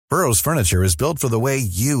Burrow's furniture is built for the way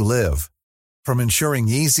you live. From ensuring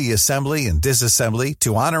easy assembly and disassembly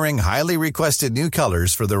to honoring highly requested new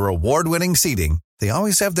colors for their award-winning seating, they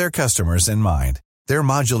always have their customers in mind. Their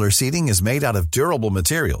modular seating is made out of durable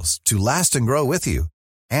materials to last and grow with you.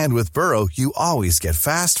 And with Burrow, you always get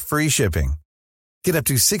fast, free shipping. Get up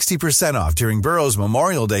to 60% off during Burrow's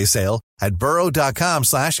Memorial Day sale at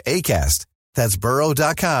burrow.com/ACAST. That's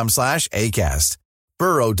burrow.com/ACAST.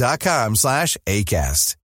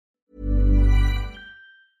 burrow.com/ACAST.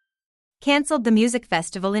 Canceled the music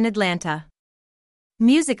festival in Atlanta.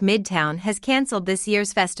 Music Midtown has canceled this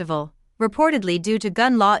year's festival, reportedly due to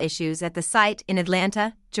gun law issues at the site in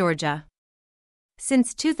Atlanta, Georgia.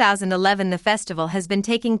 Since 2011, the festival has been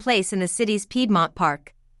taking place in the city's Piedmont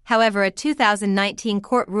Park. However, a 2019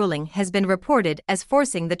 court ruling has been reported as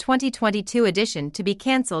forcing the 2022 edition to be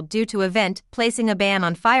canceled due to event placing a ban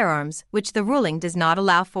on firearms, which the ruling does not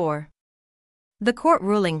allow for. The court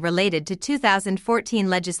ruling related to 2014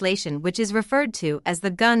 legislation which is referred to as the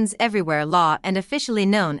Guns Everywhere Law and officially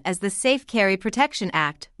known as the Safe Carry Protection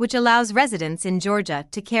Act, which allows residents in Georgia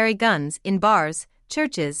to carry guns in bars,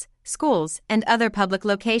 churches, schools, and other public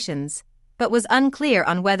locations, but was unclear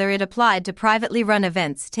on whether it applied to privately run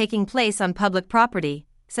events taking place on public property,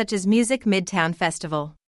 such as Music Midtown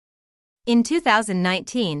Festival. In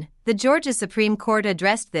 2019, the Georgia Supreme Court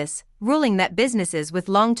addressed this, ruling that businesses with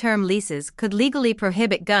long-term leases could legally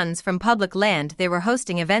prohibit guns from public land they were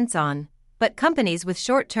hosting events on, but companies with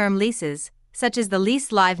short-term leases, such as the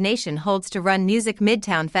lease Live Nation holds to run Music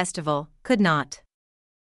Midtown Festival, could not.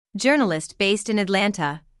 Journalist based in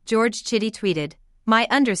Atlanta, George Chitty tweeted, "My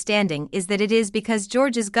understanding is that it is because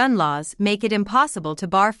Georgia's gun laws make it impossible to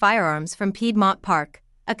bar firearms from Piedmont Park,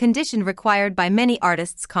 a condition required by many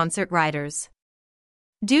artists' concert riders."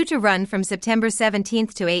 Due to run from September 17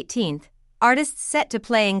 to 18, artists set to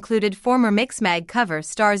play included former Mixmag cover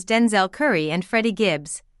stars Denzel Curry and Freddie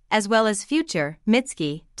Gibbs, as well as Future,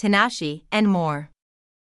 Mitski, Tinashe, and more.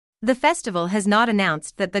 The festival has not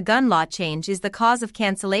announced that the gun law change is the cause of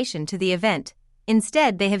cancellation to the event.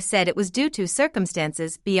 Instead, they have said it was due to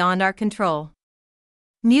circumstances beyond our control.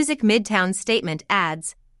 Music Midtown's statement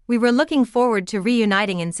adds, "We were looking forward to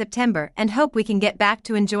reuniting in September and hope we can get back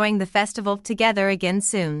to enjoying the festival together again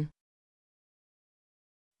soon."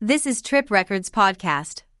 This is Trip Records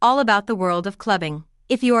Podcast, all about the world of clubbing.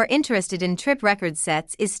 If you are interested in Trip Records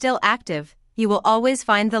sets is still active, you will always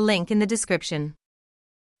find the link in the description.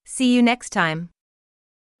 See you next time.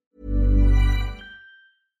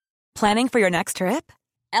 Planning for your next trip?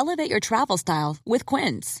 Elevate your travel style with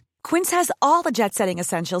Quince. Quince has all the jet-setting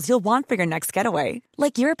essentials you'll want for your next getaway,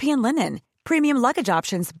 like European linen, premium luggage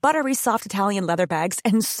options, buttery soft Italian leather bags,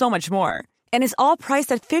 and so much more. And is all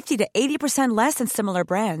priced at 50 to 80% less than similar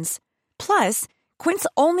brands. Plus, Quince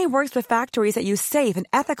only works with factories that use safe and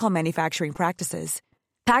ethical manufacturing practices.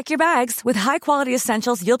 Pack your bags with high-quality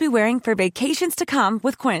essentials you'll be wearing for vacations to come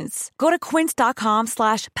with Quince. Go to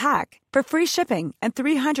quince.com/pack for free shipping and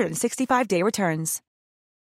 365-day returns.